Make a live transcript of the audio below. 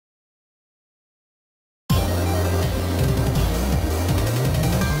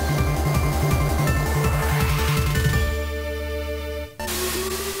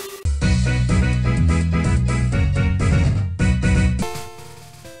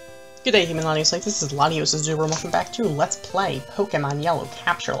Good day, human audience. This is Latios Azure, and welcome back to Let's Play Pokemon Yellow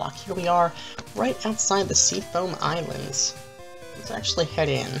Capturelocke. Here we are, right outside the Seafoam Islands. Let's actually head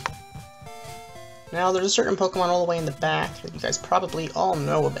in. Now, there's a certain Pokemon all the way in the back that you guys probably all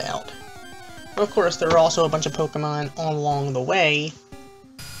know about. But of course, there are also a bunch of Pokemon all along the way,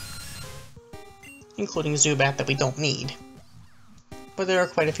 including Zubat that we don't need. But there are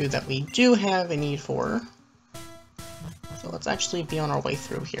quite a few that we do have a need for. So let's actually be on our way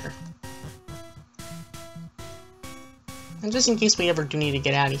through here. And just in case we ever do need to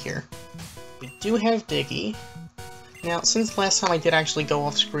get out of here, we do have Diggy. Now, since last time I did actually go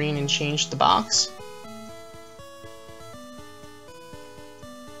off screen and change the box,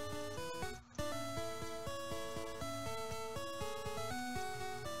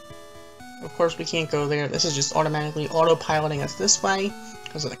 of course we can't go there. This is just automatically autopiloting us this way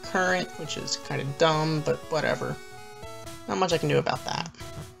because of the current, which is kind of dumb, but whatever. Not much I can do about that.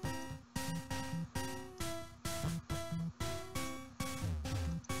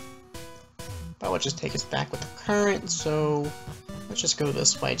 That would just take us back with the current, so let's just go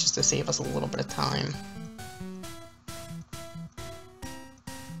this way just to save us a little bit of time.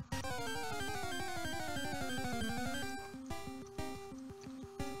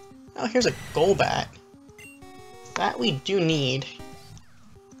 Oh, here's a Golbat. That we do need.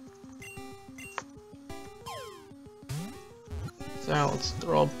 So let's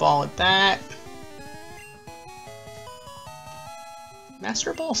throw a ball at that.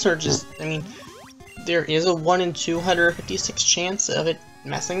 Master Ball Surge is, I mean, there is a 1 in 256 chance of it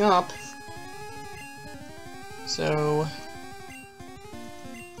messing up. So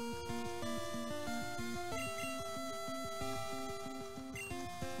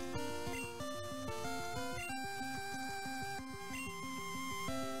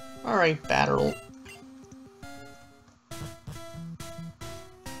alright, Battle.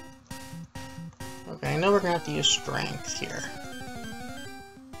 Okay, I know we're gonna have to use Strength here.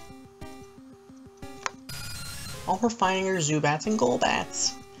 All we're finding are Zubats and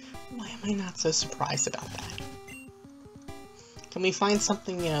Golbats. Why am I not so surprised about that? Can we find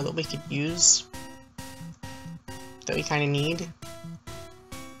something, you know, that we could use? That we kind of need?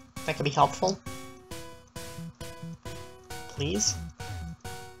 That could be helpful? Please?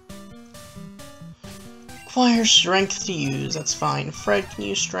 Acquire strength to use, that's fine. Fred can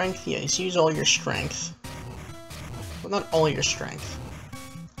use strength? Yes, use all your strength. Well, not all your strength.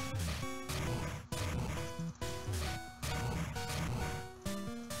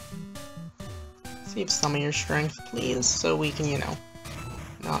 Save some of your strength, please, so we can, you know,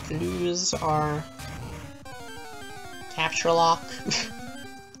 not lose our Capturelocke.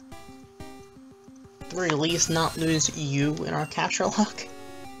 At the very least, not lose you in our Capturelocke.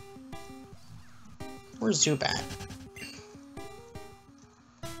 Where's Zubat?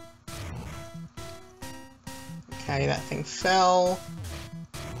 Okay, that thing fell.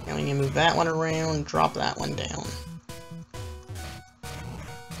 Now we need to move that one around, drop that one down.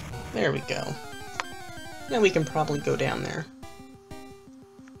 There we go. Now we can probably go down there.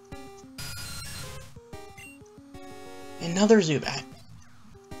 Another Zubat.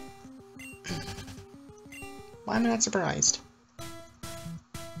 Why am I not surprised?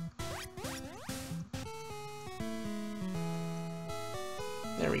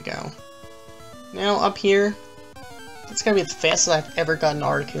 There we go. Now up here, it's gonna be the fastest I've ever gotten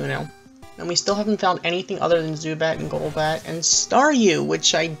Articuno. And we still haven't found anything other than Zubat and Golbat and Staryu,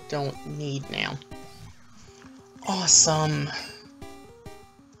 which I don't need now. Awesome.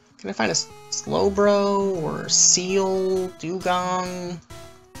 Can I find a Slowbro or Seal, Dugong,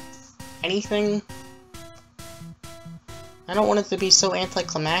 anything? I don't want it to be so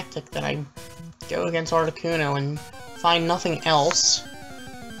anticlimactic that I go against Articuno and find nothing else.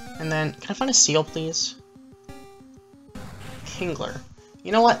 And then, can I find a Seal, please? Kingler.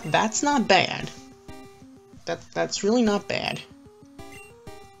 You know what? That's not bad. That's really not bad.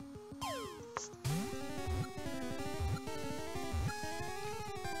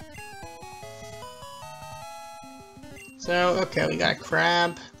 So, okay, we got a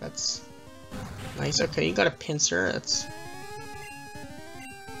Crab. That's nice. Okay, you got a Pinsir. That's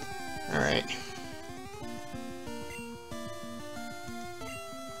alright.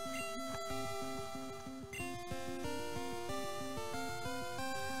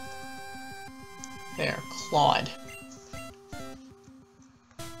 There, Claude.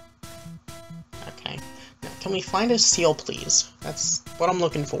 Okay. Now, can we find a Seal, please? That's what I'm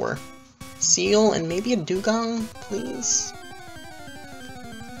looking for. Seal and maybe a Dugong, please?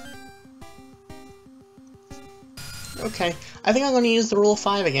 Okay, I think I'm going to use the rule of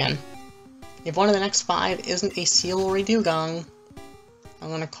 5 again. If one of the next 5 isn't a Seal or a Dugong, I'm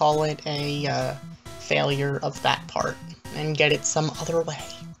gonna call it a failure of that part and get it some other way.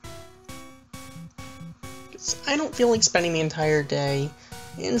 I don't feel like spending the entire day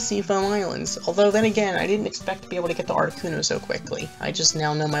in Seafoam Islands, although then again, I didn't expect to be able to get to Articuno so quickly. I just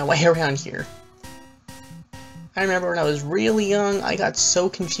now know my way around here. I remember when I was really young, I got so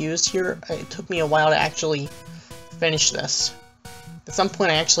confused here, it took me a while to actually finish this. At some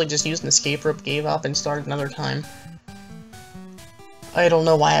point I actually just used an escape rope, gave up, and started another time. I don't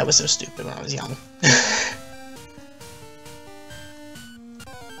know why I was so stupid when I was young.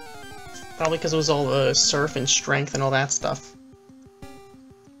 Probably because it was all the surf and strength and all that stuff.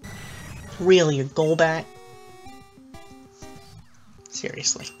 Really, a Golbat?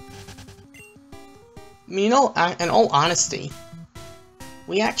 Seriously. I mean, in all honesty,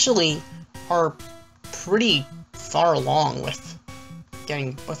 we actually are pretty far along with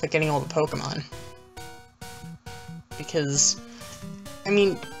getting all the Pokemon. Because, I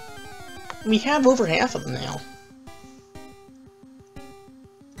mean, we have over half of them now.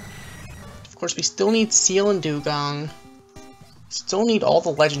 Of course, we still need Seal and Dugong. Still need all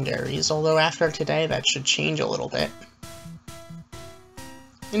the legendaries, although after today that should change a little bit.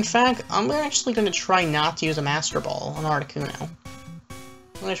 In fact, I'm actually going to try not to use a Master Ball on Articuno.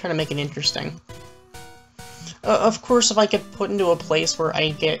 I'm going to try to make it interesting. Of course, if I get put into a place where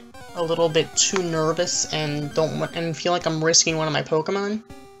I get a little bit too nervous and feel like I'm risking one of my Pokemon,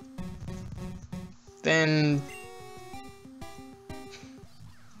 then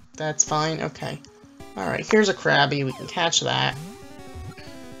that's fine. Okay. Alright, here's a Krabby. We can catch that.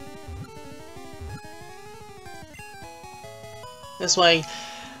 This way,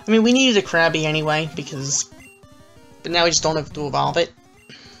 I mean, we needed a Krabby anyway, but now we just don't have to evolve it.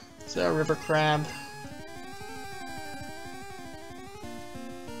 So, River Crab.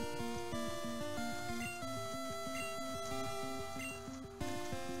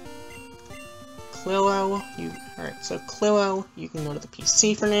 Alright, so Clio, you can go to the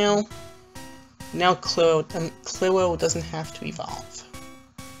PC for now. Now Clio doesn't have to evolve.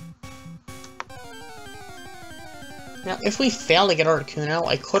 Now, if we fail to get Articuno,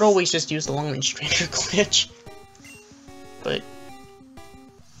 I could always just use the long-range trainer glitch. But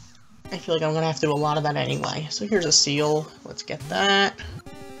I feel like I'm gonna have to do a lot of that anyway. So here's a Seal. Let's get that.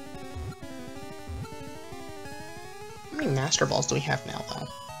 How many Master Balls do we have now, though?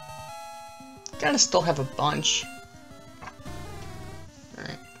 Gotta still have a bunch.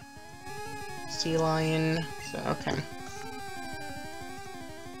 Alright. Sea Lion. So, okay.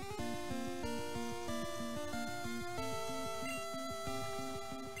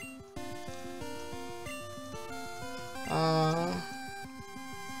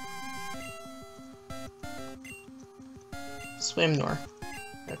 Swimnor.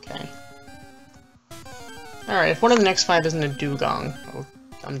 Okay. Alright, if one of the next 5 isn't a Dugong,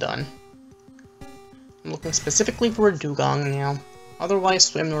 I'm done. I'm looking specifically for a Dugong now. Otherwise,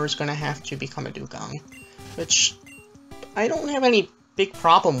 Swimnor is going to have to become a Dugong. Which I don't have any big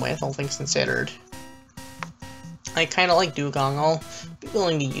problem with, all things considered. I kind of like Dugong. I'll be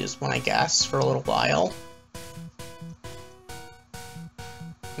willing to use one, I guess, for a little while.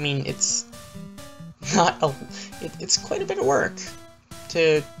 I mean, it's not a... It's quite a bit of work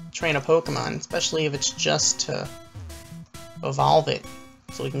to train a Pokemon, especially if it's just to evolve it,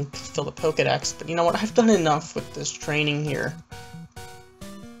 so we can fill the Pokedex. But you know what? I've done enough with this training here.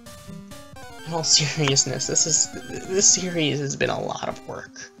 In all seriousness, this series has been a lot of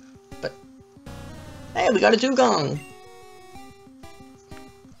work. But hey, we got a Dugong.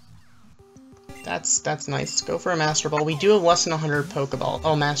 That's nice. Let's go for a Master Ball. We do have less than 100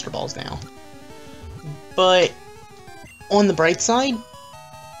 Master Balls now. But on the bright side,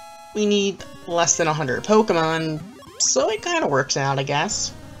 we need less than 100 Pokemon, so it kind of works out, I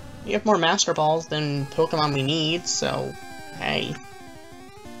guess. We have more Master Balls than Pokemon we need, so hey.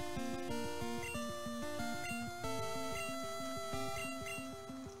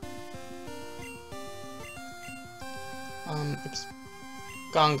 Oops.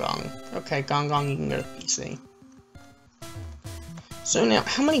 Gong. Okay, Gong, you can go to PC. So now,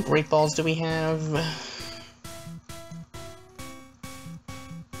 how many Great Balls do we have?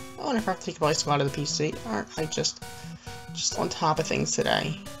 Oh, and if I have to take a place out of the PC, aren't I just on top of things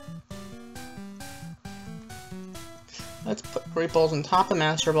today? Let's put Great Balls on top of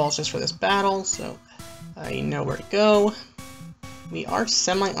Master Balls just for this battle, so I know where to go. We are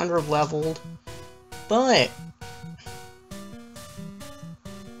semi-under-leveled, but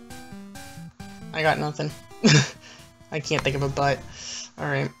I got nothing. I can't think of a but.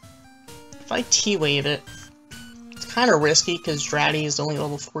 Alright. If I T-Wave it, it's kind of risky because Dratty is only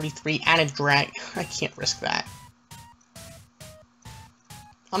level 43 and a Drag. I can't risk that.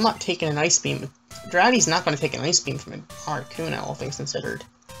 I'm not taking an Ice Beam. Dratty's not going to take an Ice Beam from an Articuno, all things considered.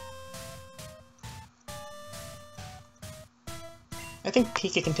 I think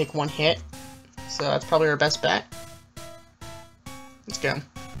Pika can take one hit, so that's probably our best bet. Let's go.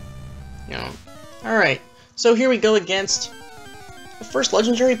 Alright, so here we go against the first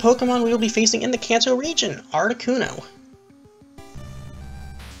legendary Pokemon we will be facing in the Kanto region, Articuno.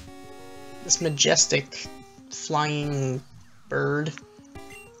 This majestic, flying bird.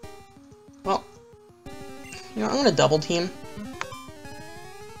 Well, I'm going to double team.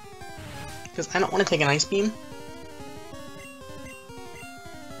 Because I don't want to take an Ice Beam.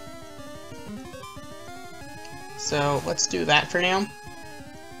 So, let's do that for now.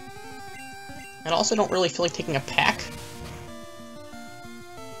 I also don't really feel like taking a Peck.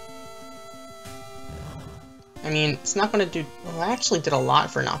 I mean, it's not going to do... Well, I actually did a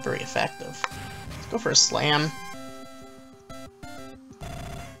lot for not very effective. Let's go for a Slam.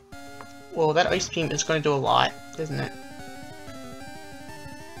 Well, that Ice Beam is going to do a lot, isn't it?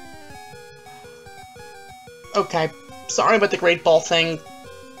 Okay, sorry about the Great Ball thing.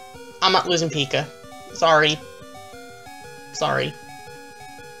 I'm not losing Pika. Sorry. Sorry.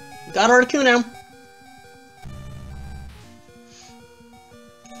 Got Articuno.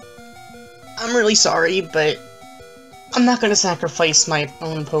 I'm really sorry, but I'm not going to sacrifice my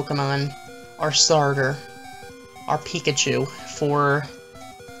own Pokemon, our starter, our Pikachu, for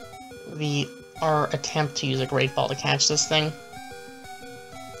our attempt to use a Great Ball to catch this thing.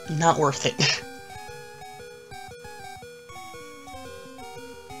 Not worth it.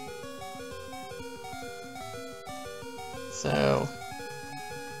 So...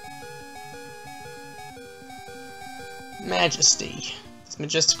 Majesty. This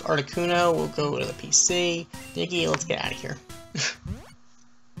majestic Articuno will go to the PC. Diggy, let's get out of here.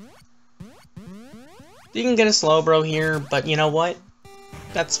 You can get a Slowbro here, but you know what?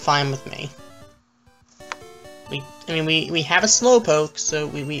 That's fine with me. We have a Slowpoke, so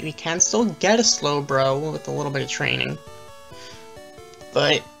we can still get a Slowbro with a little bit of training.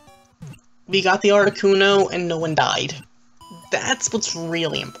 But we got the Articuno and no one died. That's what's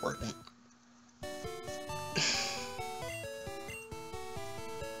really important.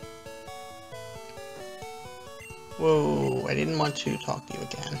 Whoa, I didn't want to talk to you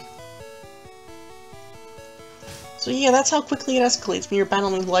again. So yeah, that's how quickly it escalates when you're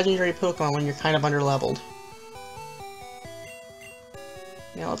battling legendary Pokemon when you're kind of underleveled.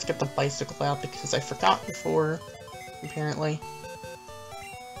 Now let's get the bicycle out because I forgot before, apparently.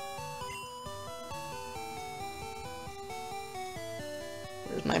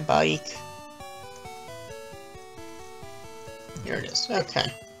 Where's my bike? Here it is,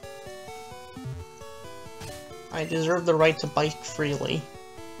 okay. I deserve the right to bike freely.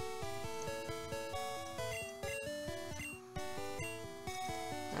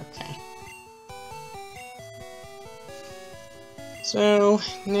 Okay. So,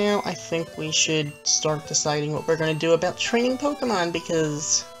 now I think we should start deciding what we're going to do about training Pokemon,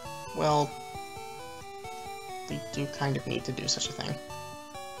 because, well, we do kind of need to do such a thing.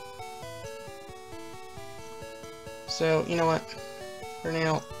 So, you know what? For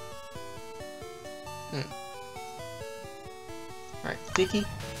now... Alright, Diggy,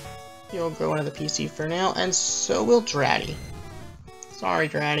 you'll go into the PC for now, and so will Dratty. Sorry,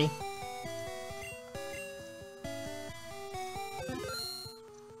 Dratty.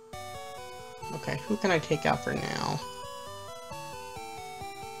 Okay, who can I take out for now?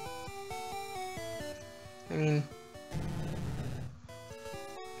 I mean...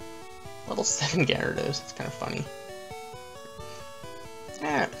 Level 7 Gyarados, it's kind of funny.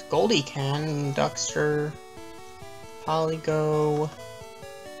 Yeah, Goldie can, Duckster... Polygo,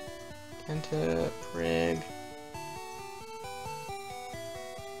 Kenta, Prig.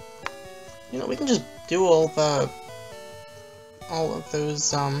 You know, we can just do all of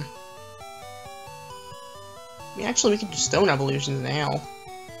those, actually, we can do Stone Evolutions now.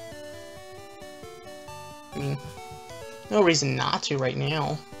 I mean, no reason not to right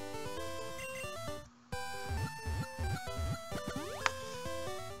now.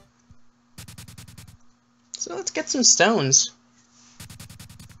 So let's get some stones.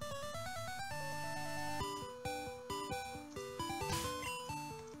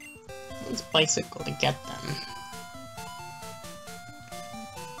 Let's bicycle to get them.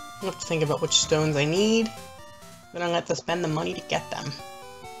 I have to think about which stones I need, then I'll have to spend the money to get them.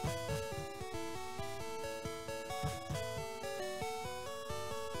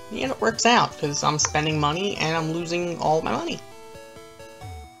 Yeah, it works out, because I'm spending money and I'm losing all my money.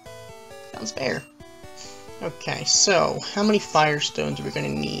 Sounds fair. Okay, so, how many Firestones are we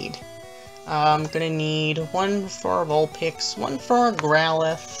going to need? I'm gonna need one for our Vulpix, one for our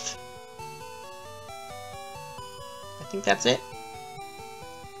Growlithe. I think that's it.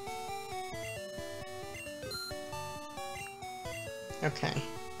 Okay.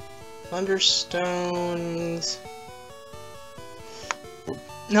 Thunderstones.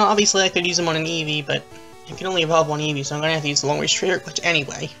 No, obviously I could use them on an Eevee, but I can only evolve one Eevee, so I'm gonna have to use the Long Range Trainer Glitch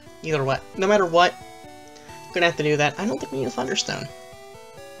anyway. Either way. No matter what, I'm gonna have to do that. I don't think we need a Thunderstone.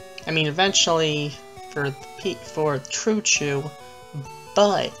 I mean, eventually, for True Chew,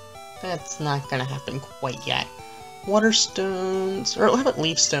 but that's not gonna happen quite yet. Water Stones, or how about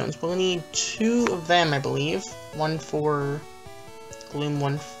Leaf Stones? We'll need 2 of them, I believe. One for Gloom,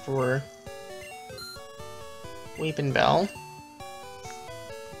 one for Weeping Bell.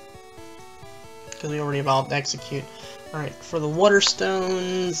 Because we already evolved Execute. Alright, for the Water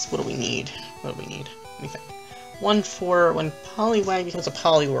Stones, what do we need? What do we need? Let me think. One for when Poliwag becomes a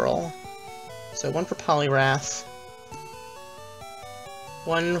Poliwhirl. So one for Poliwrath.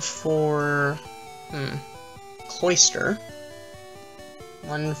 One for Cloyster.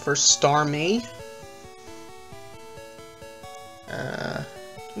 One for Starmie.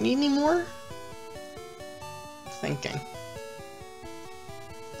 Do we need any more? I'm thinking.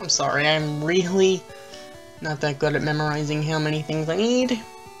 I'm sorry, I'm really not that good at memorizing how many things I need.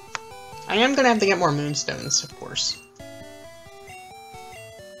 I am gonna have to get more Moonstones, of course.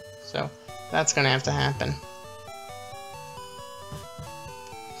 So, that's gonna have to happen.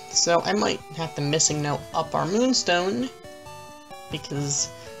 So, I might have to Missing Note up our Moonstone, because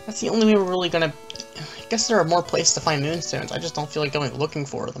that's the only way we're really gonna... I guess there are more places to find Moonstones, I just don't feel like going looking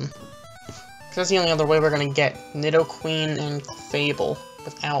for them. Because that's the only other way we're gonna get Nidoqueen and Fable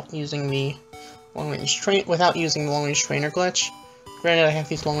without using the long-range trainer glitch. Granted, I have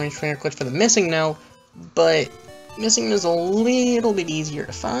to use long-range trainer glitch for the Missing Note, but Missing Note is a little bit easier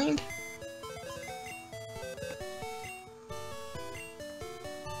to find.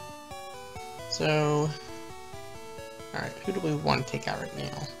 So, alright, who do we want to take out right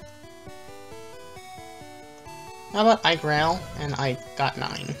now? How about I Growl, and I got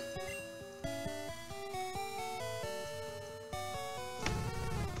 9.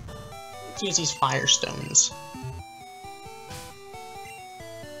 Let's use these Firestones.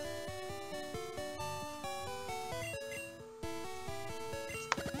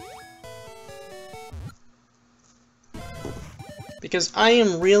 Because I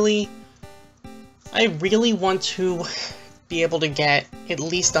really want to be able to get at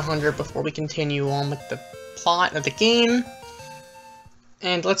least 100 before we continue on with the plot of the game.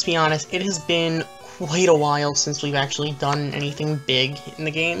 And let's be honest, it has been quite a while since we've actually done anything big in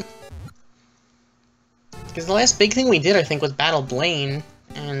the game. Because the last big thing we did, I think, was battle Blaine,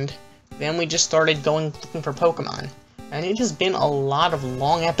 and then we just started looking for Pokemon. And it has been a lot of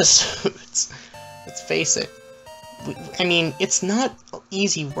long episodes, let's face it. I mean, it's not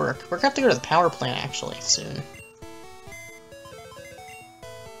easy work. We're gonna have to go to the power plant, actually, soon.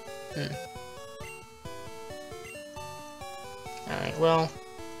 Alright, well...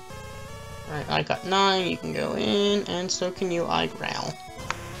 Alright, I got 9, you can go in, and so can you, I Growl.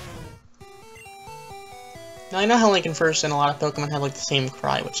 Now, I know how, like, in First and a lot of Pokemon have, like, the same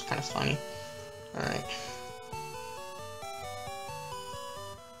cry, which is kind of funny. Alright.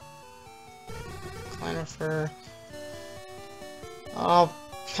 Clonifer. I'll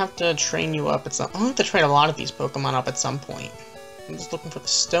have to train you up at some... I'll have to train a lot of these Pokemon up at some point. I'm just looking for the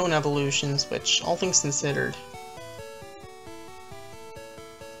Stone evolutions, which, all things considered...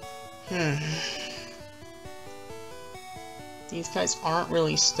 These guys aren't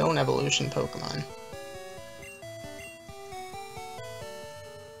really Stone evolution Pokemon.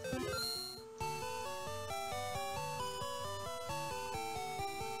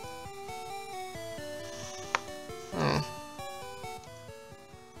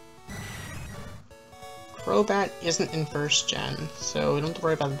 Crobat isn't in first gen, so we don't have to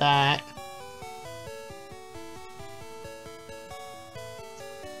worry about that.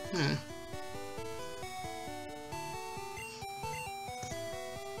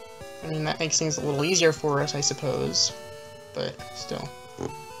 I mean, that makes things a little easier for us, I suppose, but still.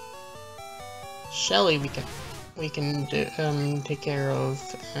 Shelly we can take care of,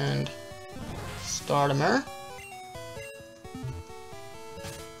 and Stardamer.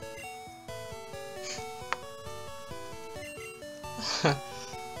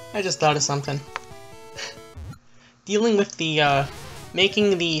 I just thought of something. Dealing with the,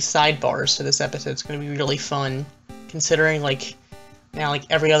 making the sidebars to this episode is going to be really fun, considering, like, now, like,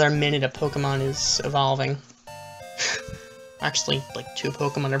 every other minute a Pokemon is evolving. Actually, like, 2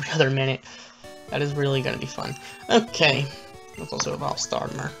 Pokemon every other minute. That is really going to be fun. Okay, let's also evolve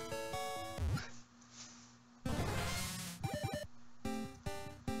Stardamer.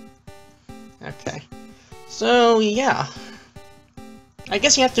 Okay. So, yeah. I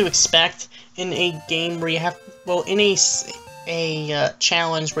guess you have to expect in a game where you have... Well, in a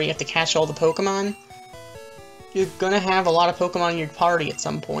challenge where you have to catch all the Pokemon, you're gonna have a lot of Pokemon in your party at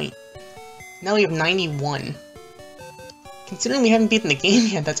some point. Now we have 91. Considering we haven't beaten the game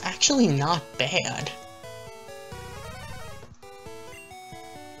yet, that's actually not bad.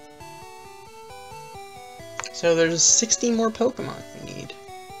 So there's 60 more Pokemon we need.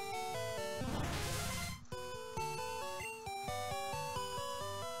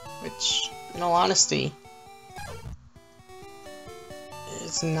 Which, in all honesty,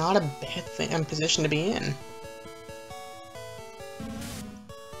 is not a bad position to be in.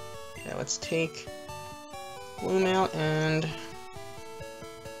 Okay, let's take Bloom out and...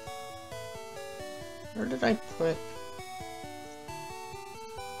 Where did I put...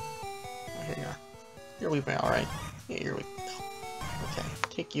 Oh, here you are. Here we go, alright. Yeah, here we go. Okay,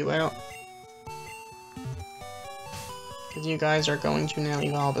 take you out. Because you guys are going to now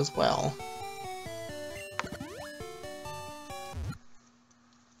evolve as well.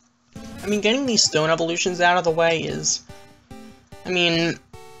 I mean, getting these stone evolutions out of the way is... I mean...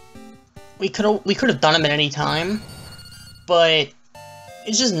 We could have done them at any time, but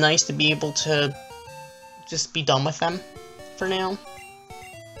it's just nice to be able to just be done with them for now.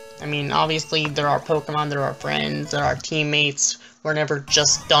 I mean, obviously, there are Pokemon, there are friends, there are teammates. We're never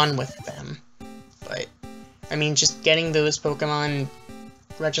just done with them. But, I mean, just getting those Pokemon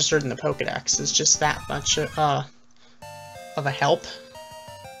registered in the Pokedex is just that much of a help.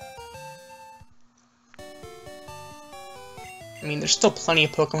 I mean, there's still plenty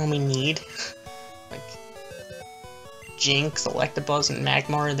of Pokemon we need. Like, Jinx, Electabuzz, and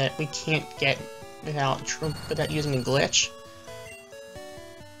Magmar that we can't get without using a glitch.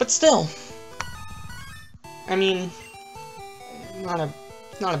 But still, I mean, not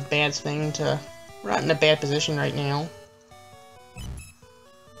a bad thing to... We're not in a bad position right now.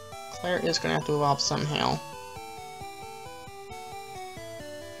 Claire is gonna have to evolve somehow.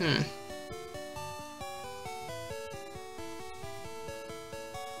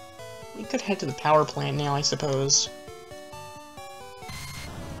 We could head to the power plant now, I suppose.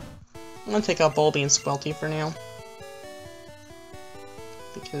 I'm gonna take out Bulby and Squelty for now.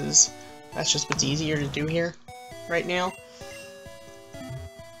 Because that's just what's easier to do here, right now.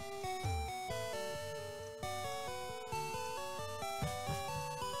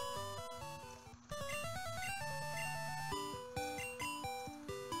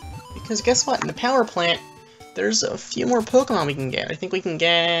 Because guess what? In the power plant, there's a few more Pokemon we can get. I think we can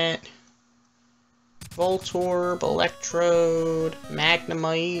get Voltorb, Electrode,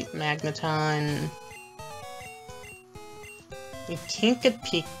 Magnemite, Magneton. We can't get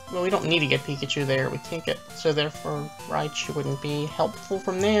well, we don't need to get Pikachu there. We can't get, so therefore Raichu wouldn't be helpful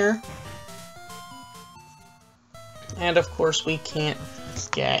from there. And of course we can't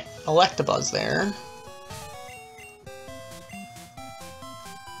get Electabuzz there.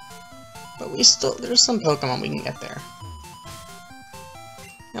 But there's some Pokemon we can get there.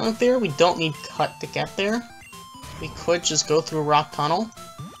 Now in theory, we don't need Cut to get there. We could just go through Rock Tunnel.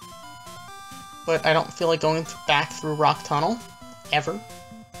 But I don't feel like going back through Rock Tunnel. Ever.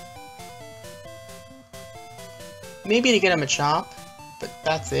 Maybe to get a Machop, but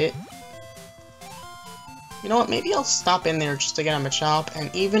that's it. You know what, maybe I'll stop in there just to get a Machop,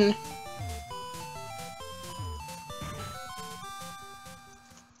 and even...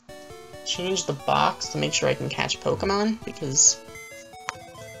 change the box to make sure I can catch Pokemon, because...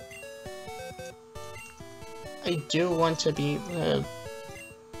 I do want to be able to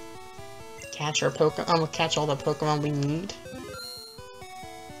catch our Pokemon, catch all the Pokemon we need.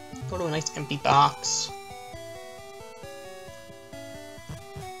 Go to a nice empty box.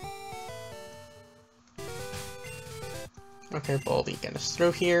 Okay, Bulby, get us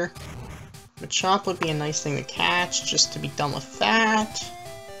through here. Machop would be a nice thing to catch, just to be done with that.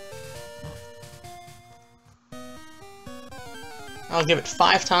 I'll give it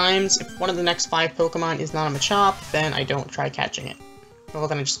 5 times. If one of the next 5 Pokemon is not a Machop, then I don't try catching it. Well,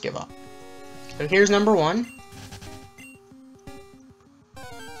 then I just give up. So here's number 1.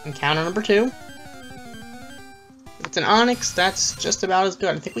 Encounter number 2. If it's an Onix, that's just about as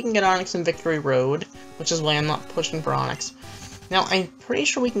good. I think we can get Onix in Victory Road, which is why I'm not pushing for Onix. Now, I'm pretty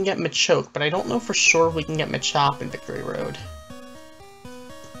sure we can get Machoke, but I don't know for sure if we can get Machop in Victory Road.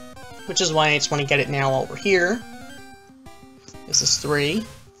 Which is why I just want to get it now while we're here. This is 3.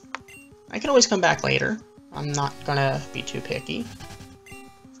 I can always come back later. I'm not gonna be too picky.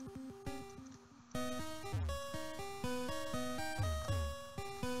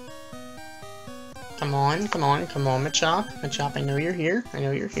 Come on, come on, come on, Machop. Machop, I know you're here. I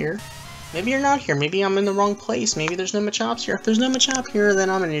know you're here. Maybe you're not here. Maybe I'm in the wrong place. Maybe there's no Machops here. If there's no Machop here, then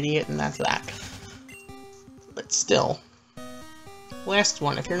I'm an idiot, and that's that. But still. Last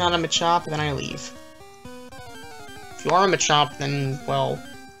one. If you're not a Machop, then I leave. If you are a Machop, then, well,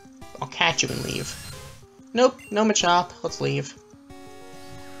 I'll catch you and leave. Nope, no Machop. Let's leave.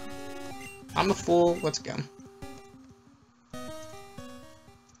 I'm a fool. Let's go.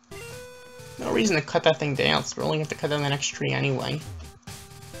 No reason to cut that thing down, so we're only going to have to cut down the next tree anyway.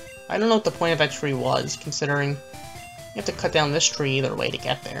 I don't know what the point of that tree was, considering you have to cut down this tree either way to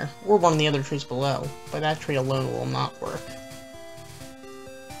get there, or one of the other trees below, but that tree alone will not work.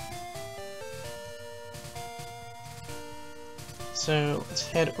 So, let's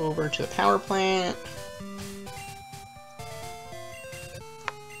head over to the power plant.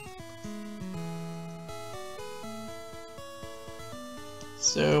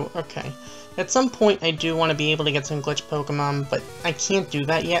 So, okay. At some point, I do want to be able to get some glitch Pokemon, but I can't do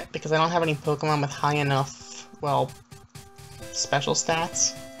that yet because I don't have any Pokemon with high enough, well, special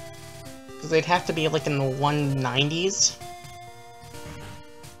stats. Because they'd have to be like in the 190s.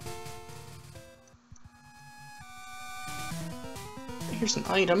 Here's an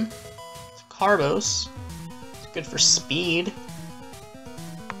item. It's Carbos. It's good for speed.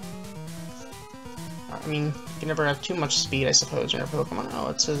 I mean, you can never have too much speed, I suppose, in your Pokemon. Oh,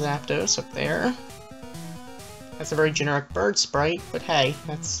 it's a Zapdos up there. That's a very generic bird sprite, but hey,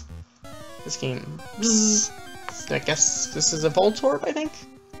 that's this game. Bzz. I guess this is a Voltorb, I think?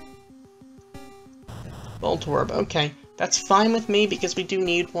 Voltorb, okay. That's fine with me, because we do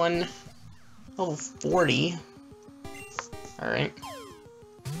need one. Oh, 40. Alright.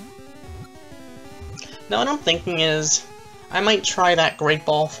 Now, what I'm thinking is, I might try that Great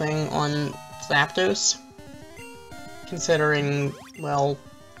Ball thing on Zapdos, considering, well,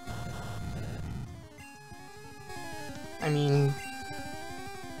 I mean,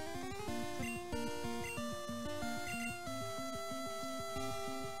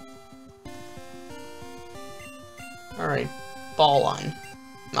 alright, ball on.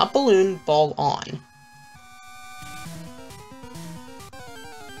 Not balloon, ball on.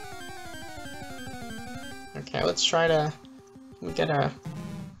 Okay, let's try to get a...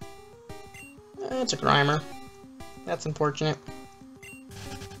 It's a Grimer. That's unfortunate.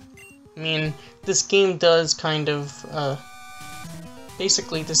 I mean, this game does kind of,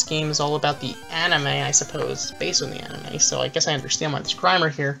 basically this game is all about the anime, I suppose, based on the anime, so I guess I understand why there's Grimer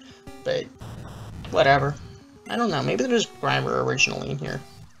here, but whatever. I don't know, maybe there's Grimer originally in here.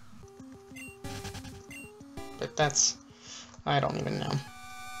 But that's... I don't even know.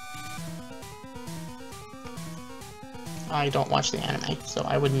 I don't watch the anime, so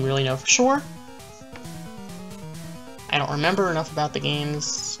I wouldn't really know for sure. I don't remember enough about the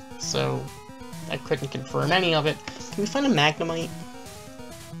games, so I couldn't confirm any of it. Can we find a Magnemite?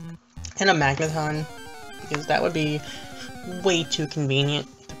 And a Magneton? Because that would be way too convenient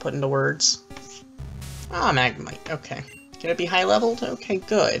to put into words. Ah, Magnemite, okay. Can it be high-leveled? Okay,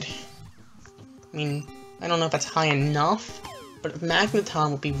 good. I mean, I don't know if that's high enough, but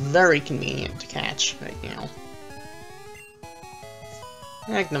Magneton would be very convenient to catch right now.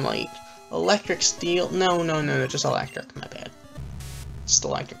 Magnemite. Electric Steel. No, just electric. My bad. Just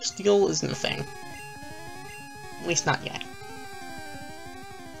electric. Steel isn't a thing. At least not yet.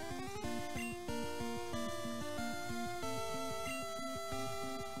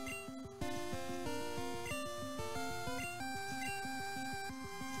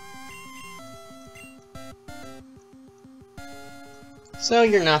 So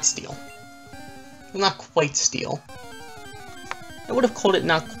you're not Steel. Not quite Steel. I would have called it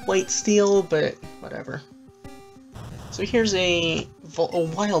not quite Steel, but whatever. So here's a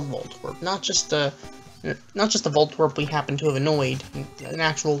wild Voltorb, not just a Voltorb we happen to have annoyed, an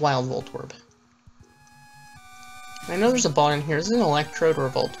actual wild Voltorb. I know there's a bot in here. Is it an Electrode or a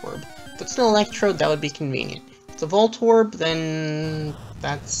Voltorb? If it's an Electrode, that would be convenient. If it's a Voltorb, then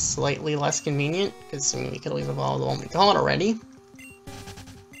that's slightly less convenient, because I mean, we could always evolve the one we got already.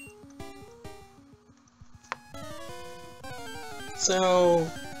 So,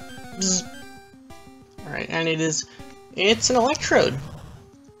 alright, and it's an Electrode.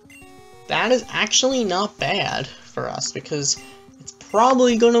 That is actually not bad for us, because it's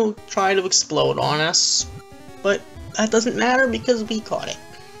probably gonna try to explode on us, but that doesn't matter because we caught it.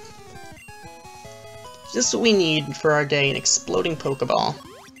 Just what we need for our day, an exploding Pokeball.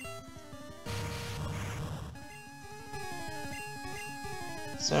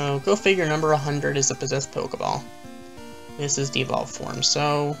 So, go figure, number 100 is a possessed Pokeball. This is the evolved form,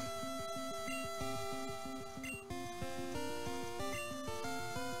 so...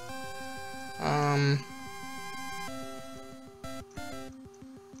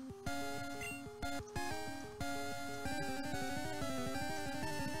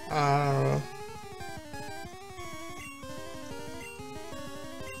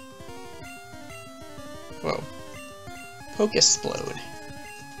 Whoa. Pokesplode.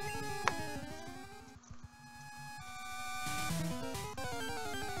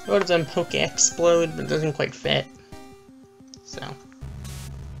 I would have done Poke-Explode, but it doesn't quite fit. So.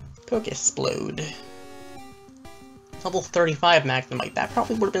 Pokesplode. Level 35 Magnemite. That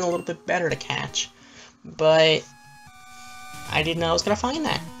probably would have been a little bit better to catch. But I didn't know I was going to find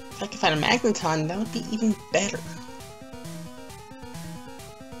that. If I could find a Magneton, that would be even better.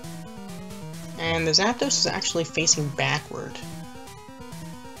 And the Zapdos is actually facing backward.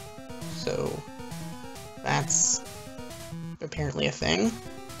 So, that's apparently a thing.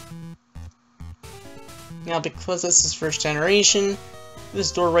 Now, because this is first generation,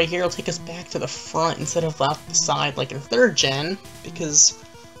 this door right here will take us back to the front instead of out the side like in third gen, because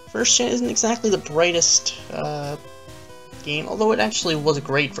first gen isn't exactly the brightest game, although it actually was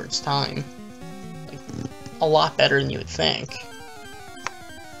great for its time. Like, a lot better than you would think.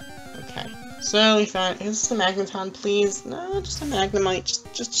 Okay, so we found, is this a Magneton, please? No, just a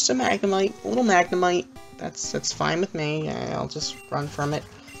Magnemite, just a Magnemite, a little Magnemite. That's fine with me. I'll just run from it.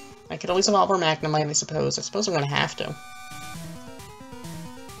 I could always evolve our Magnemite, I suppose. I suppose I'm gonna have to.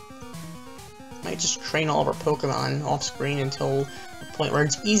 Might just train all of our Pokemon off screen until the point where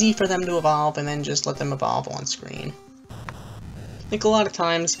it's easy for them to evolve, and then just let them evolve on screen. I think a lot of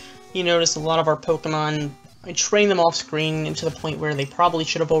times you notice a lot of our Pokemon, I train them off screen into the point where they probably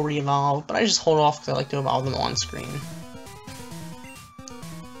should have already evolved, but I just hold off because I like to evolve them on screen.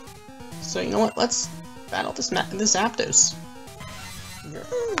 So you know what? Let's battle this Zapdos.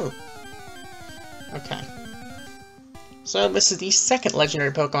 Okay. So this is the second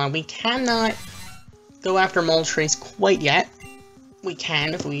legendary Pokemon. We cannot go after Moltres quite yet. We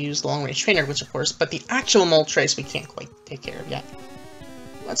can if we use Long Range Trainer, which of course, but the actual Moltres we can't quite take care of yet.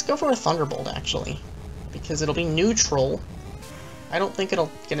 Let's go for a Thunderbolt, actually, because it'll be neutral. I don't think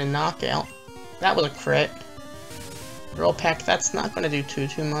it'll get a knockout. That was a crit. Drill Peck, that's not going to do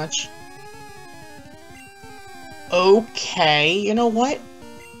too much. Okay, you know what?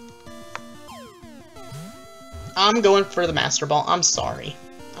 I'm going for the Master Ball. I'm sorry.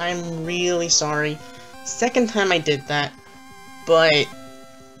 I'm really sorry. Second time I did that, but...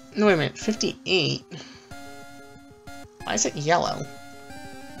 No, wait a minute. 58? Why is it yellow?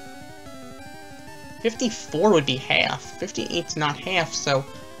 54 would be half. 58's not half, so...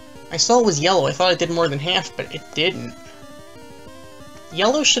 I saw it was yellow. I thought it did more than half, but it didn't.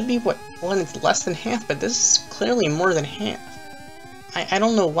 Yellow should be what, when it's less than half, but this is clearly more than half. I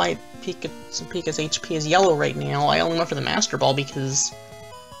don't know why Pika's HP is yellow right now. I only went for the Master Ball because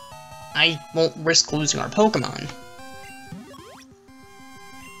I won't risk losing our Pokemon.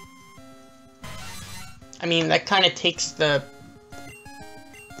 I mean, that kind of takes the...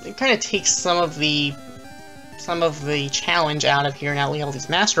 It kind of takes some of the challenge out of here now we have all these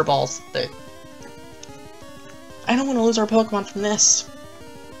Master Balls, but I don't want to lose our Pokemon from this.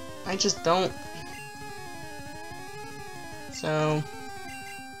 I just don't. So,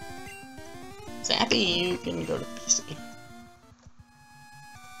 Zappy, you can go to PC.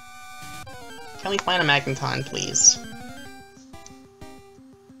 Can we find a Magneton, please?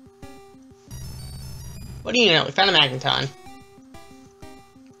 What do you know? We found a Magneton.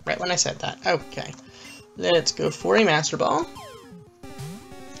 Right when I said that. Okay. Let's go for a Master Ball.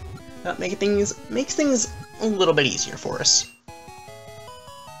 That makes things a little bit easier for us.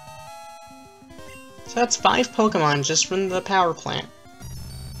 So that's 5 Pokemon just from the power plant.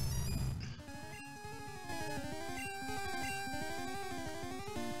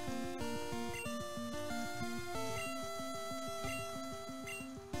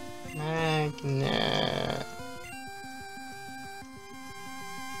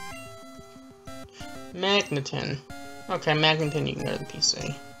 Magneton. Okay, Magneton, you can go to the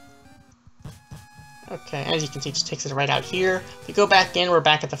PC. Okay, as you can see, it just takes us right out here. If we go back in, we're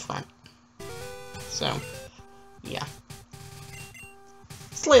back at the front. So, yeah.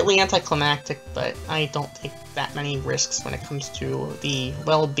 Slightly anticlimactic, but I don't take that many risks when it comes to the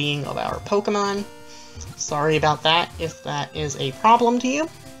well-being of our Pokemon. Sorry about that, if that is a problem to you.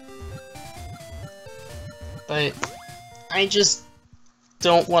 But I just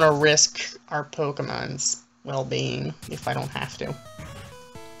don't want to risk our Pokemon's well-being if I don't have to.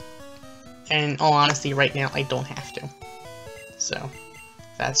 And in all honesty, right now, I don't have to. So,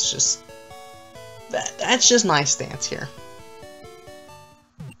 that's just my stance here.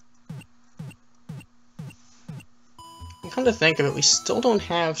 And come to think of it, we still don't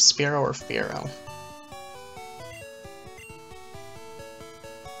have Spearow or Fearow.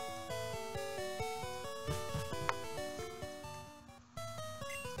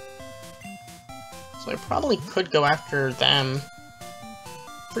 So I probably could go after them.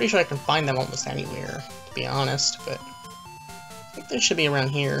 Pretty sure I can find them almost anywhere, to be honest, but I think they should be around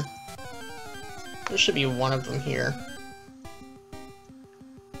here. There should be one of them here.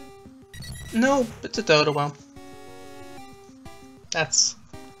 No, it's a Doduo. That's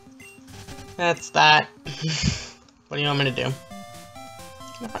that. What do you want me to do? Can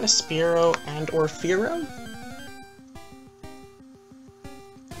I find a Spearow and or Fearow?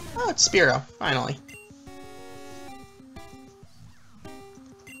 Oh, it's Spearow, finally.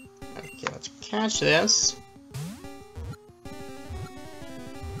 Okay, let's catch this.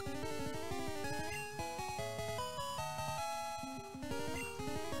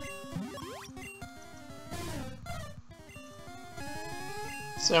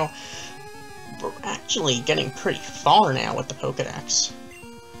 So, we're actually getting pretty far now with the Pokedex.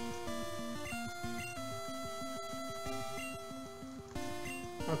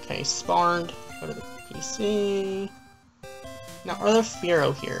 Okay, spawned. Go to the PC. Now, are there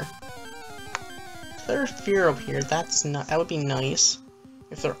Fearow here? If there's Fearow here, that would be nice.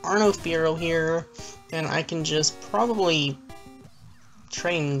 If there are no Fearow here, then I can just probably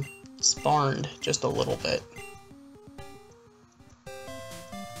train spawned just a little bit.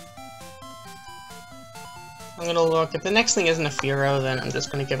 I'm gonna look. If the next thing isn't a Fearow, then I'm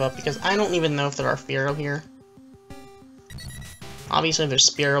just gonna give up, because I don't even know if there are Fearow here. Obviously there's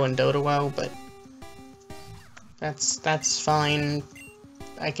Spearow and Doduo, but that's fine.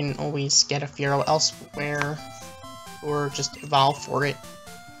 I can always get a Fearow elsewhere, or just evolve for it.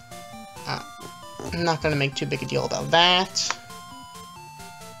 I'm not gonna make too big a deal about that.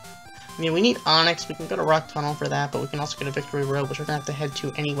 I mean, we need Onyx, we can go to Rock Tunnel for that, but we can also go to Victory Road, which we're gonna have to head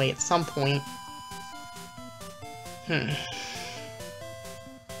to anyway at some point.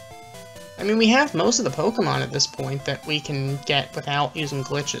 I mean, we have most of the Pokemon at this point that we can get without using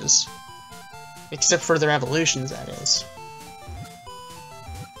glitches. Except for their evolutions, that is.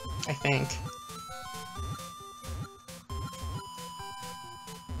 I think.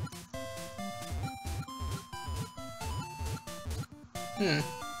 You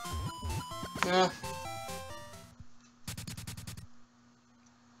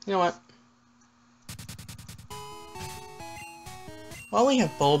know what? While we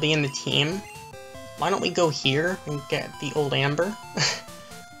have Bulby in the team, why don't we go here and get the old Amber?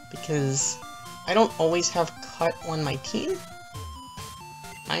 Because I don't always have Cut on my team.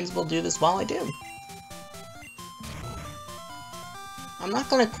 Might as well do this while I do. I'm not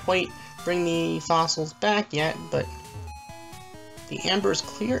gonna quite bring the fossils back yet, but the Amber is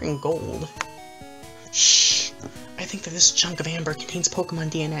clear and gold. Shh! I think that this chunk of Amber contains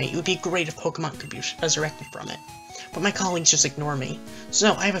Pokemon DNA. It would be great if Pokemon could be resurrected from it. But my colleagues just ignore me.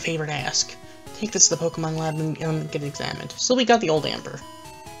 So, I have a favor to ask. Take this to the Pokemon lab and get it examined. So we got the old Amber.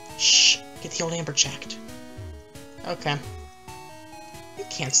 Shh! Get the old Amber checked. Okay. You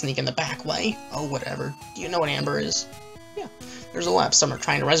can't sneak in the back way. Oh, whatever. Do you know what Amber is? Yeah. There's a lab somewhere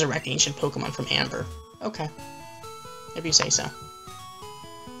trying to resurrect ancient Pokemon from Amber. Okay. If you say so.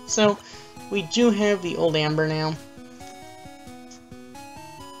 So, we do have the old Amber now.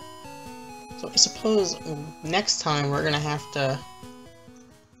 So I suppose next time we're gonna have to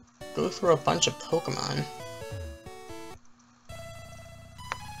go through a bunch of Pokemon.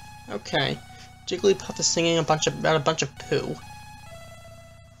 Okay. Jigglypuff is singing about a bunch of poo.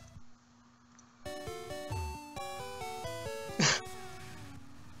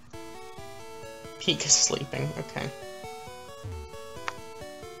 Pika's sleeping, okay.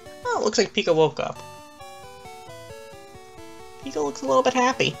 Oh, it looks like Pika woke up. Pika looks a little bit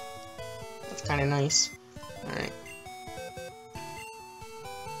happy. That's kind of nice. Alright.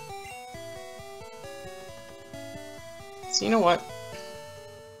 So you know what?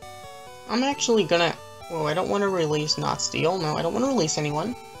 I'm actually gonna... Well, I don't want to release Not Steel. No, I don't want to release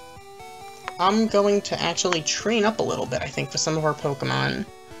anyone. I'm going to actually train up a little bit, I think, for some of our Pokemon.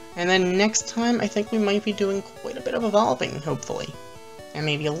 And then next time, I think we might be doing quite a bit of evolving, hopefully. And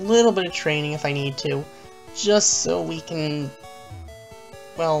maybe a little bit of training if I need to. Just so we can...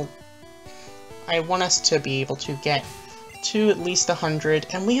 Well... I want us to be able to get to at least 100,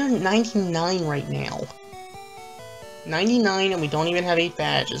 and we are 99 right now. 99, and we don't even have 8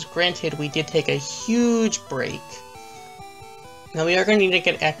 badges. Granted, we did take a huge break. Now, we are going to need to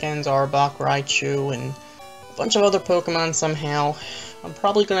get Ekans, Arbok, Raichu, and a bunch of other Pokemon somehow. I'm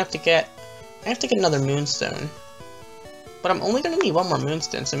probably going to have to get... I have to get another Moonstone. But I'm only going to need one more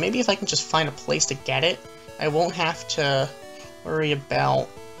Moonstone, so maybe if I can just find a place to get it, I won't have to worry about...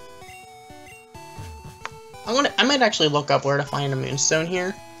 I might actually look up where to find a Moonstone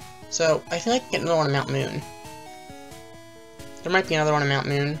here. So, I think I can get another one on Mount Moon. There might be another one on Mount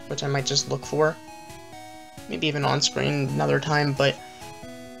Moon, which I might just look for. maybe even on-screen another time, but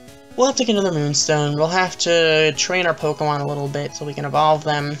we'll have to get another Moonstone, we'll have to train our Pokemon a little bit so we can evolve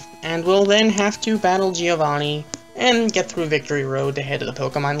them, and we'll then have to battle Giovanni and get through Victory Road to head to the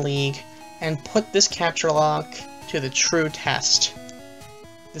Pokemon League, and put this Capturelocke to the true test.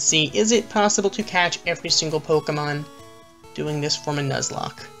 To see, is it possible to catch every single Pokemon doing this from a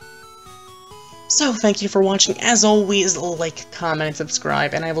Nuzlocke? So, thank you for watching. As always, like, comment, and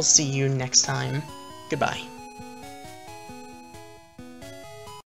subscribe, and I will see you next time. Goodbye.